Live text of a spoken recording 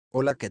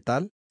Hola, ¿qué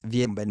tal?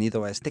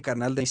 Bienvenido a este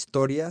canal de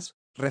historias,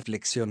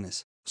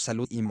 reflexiones,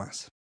 salud y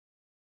más.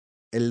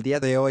 El día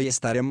de hoy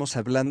estaremos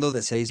hablando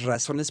de 6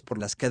 razones por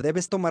las que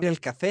debes tomar el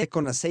café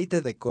con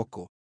aceite de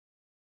coco.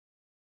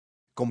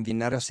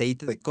 Combinar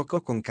aceite de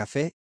coco con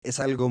café es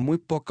algo muy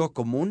poco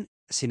común,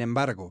 sin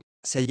embargo,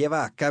 se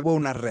lleva a cabo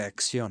una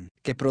reacción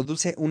que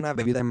produce una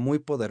bebida muy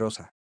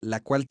poderosa, la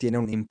cual tiene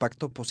un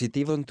impacto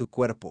positivo en tu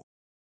cuerpo.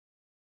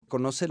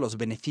 Conoce los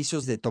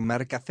beneficios de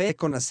tomar café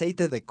con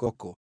aceite de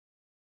coco.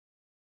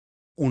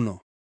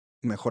 1.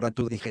 Mejora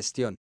tu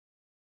digestión.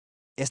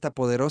 Esta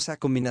poderosa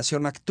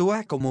combinación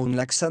actúa como un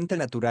laxante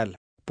natural,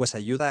 pues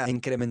ayuda a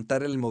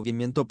incrementar el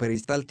movimiento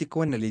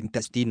peristáltico en el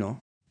intestino,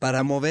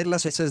 para mover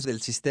las heces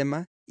del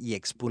sistema y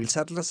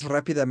expulsarlas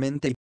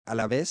rápidamente y, a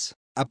la vez,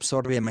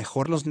 absorbe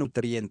mejor los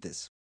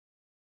nutrientes.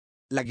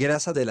 La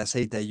grasa del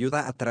aceite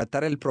ayuda a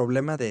tratar el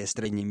problema de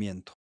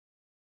estreñimiento.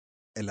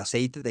 El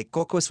aceite de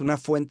coco es una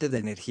fuente de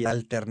energía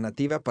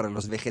alternativa para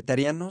los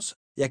vegetarianos,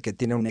 ya que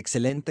tiene un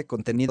excelente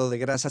contenido de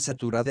grasa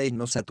saturada y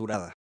no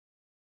saturada.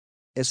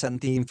 Es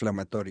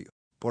antiinflamatorio,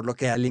 por lo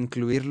que al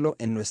incluirlo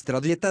en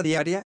nuestra dieta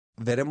diaria,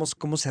 veremos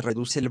cómo se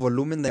reduce el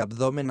volumen de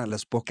abdomen a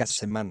las pocas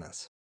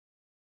semanas.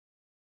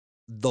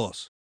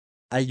 2.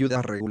 Ayuda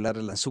a regular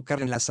el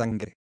azúcar en la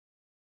sangre.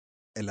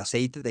 El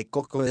aceite de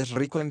coco es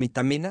rico en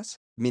vitaminas,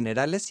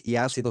 minerales y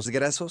ácidos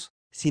grasos,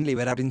 sin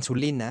liberar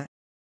insulina.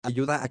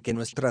 Ayuda a que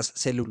nuestras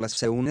células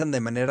se unan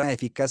de manera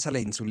eficaz a la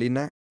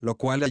insulina, lo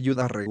cual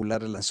ayuda a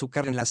regular el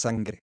azúcar en la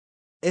sangre.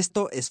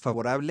 Esto es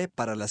favorable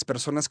para las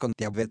personas con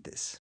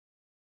diabetes.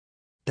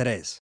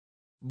 3.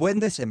 Buen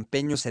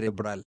desempeño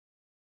cerebral.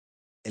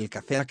 El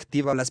café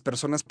activa a las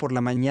personas por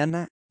la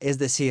mañana, es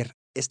decir,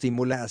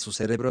 estimula a su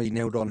cerebro y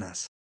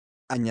neuronas.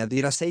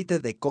 Añadir aceite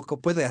de coco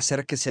puede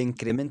hacer que se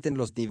incrementen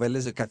los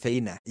niveles de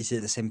cafeína y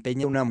se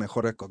desempeñe una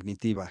mejora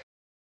cognitiva.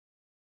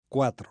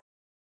 4.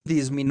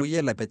 Disminuye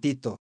el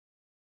apetito.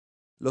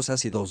 Los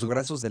ácidos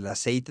grasos del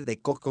aceite de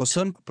coco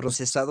son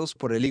procesados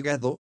por el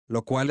hígado,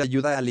 lo cual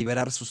ayuda a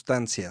liberar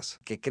sustancias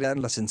que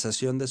crean la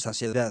sensación de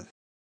saciedad.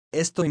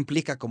 Esto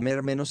implica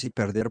comer menos y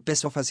perder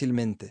peso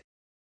fácilmente.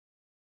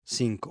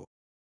 5.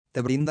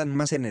 Te brindan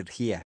más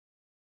energía.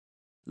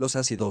 Los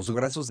ácidos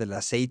grasos del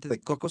aceite de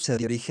coco se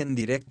dirigen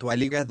directo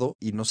al hígado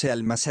y no se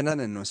almacenan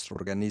en nuestro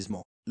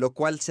organismo, lo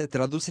cual se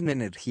traduce en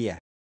energía.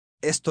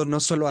 Esto no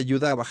solo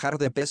ayuda a bajar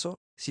de peso,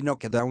 sino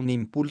que da un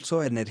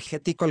impulso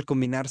energético al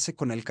combinarse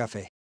con el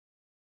café.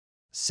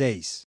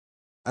 6.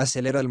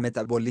 Acelera el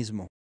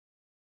metabolismo.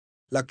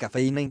 La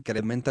cafeína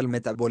incrementa el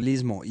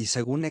metabolismo y,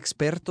 según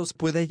expertos,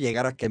 puede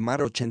llegar a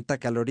quemar 80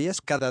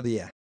 calorías cada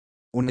día.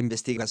 Una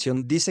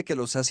investigación dice que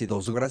los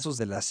ácidos grasos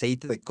del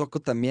aceite de coco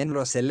también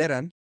lo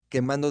aceleran,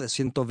 quemando de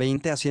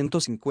 120 a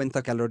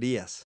 150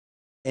 calorías.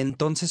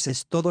 Entonces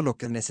es todo lo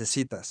que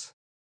necesitas.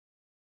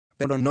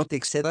 Pero no te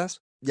excedas,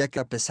 ya que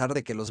a pesar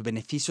de que los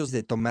beneficios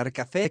de tomar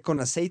café con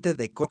aceite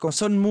de coco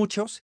son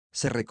muchos,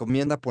 se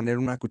recomienda poner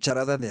una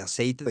cucharada de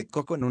aceite de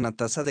coco en una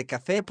taza de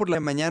café por la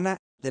mañana,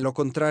 de lo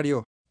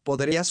contrario,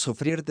 podrías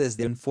sufrir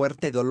desde un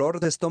fuerte dolor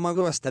de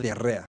estómago hasta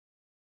diarrea.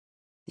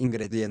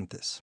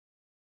 Ingredientes: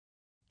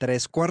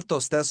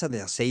 3/4 taza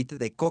de aceite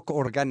de coco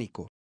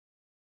orgánico.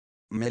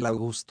 Mel a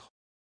gusto.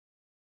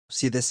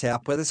 Si desea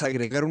puedes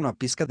agregar una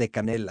pizca de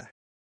canela.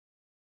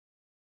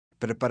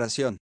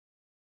 Preparación: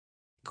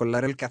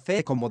 colar el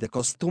café como de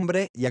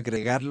costumbre y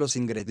agregar los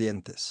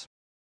ingredientes.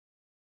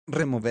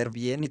 Remover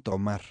bien y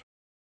tomar.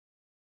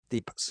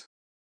 Tips: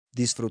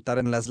 disfrutar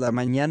en la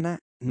mañana,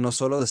 no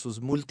solo de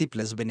sus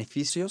múltiples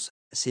beneficios,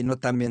 sino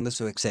también de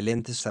su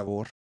excelente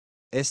sabor.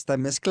 Esta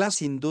mezcla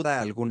sin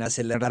duda alguna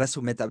acelerará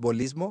su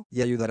metabolismo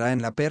y ayudará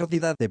en la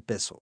pérdida de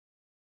peso.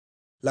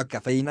 La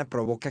cafeína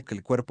provoca que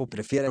el cuerpo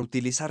prefiera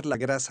utilizar la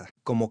grasa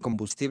como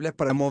combustible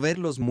para mover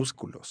los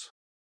músculos.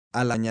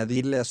 Al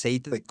añadirle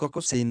aceite de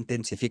coco se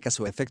intensifica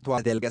su efecto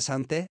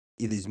adelgazante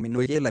y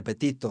disminuye el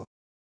apetito.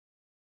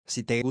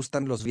 Si te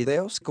gustan los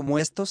videos como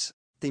estos,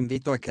 te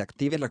invito a que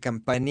active la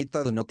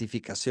campanita de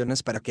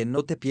notificaciones para que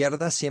no te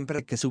pierdas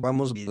siempre que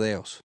subamos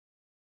videos.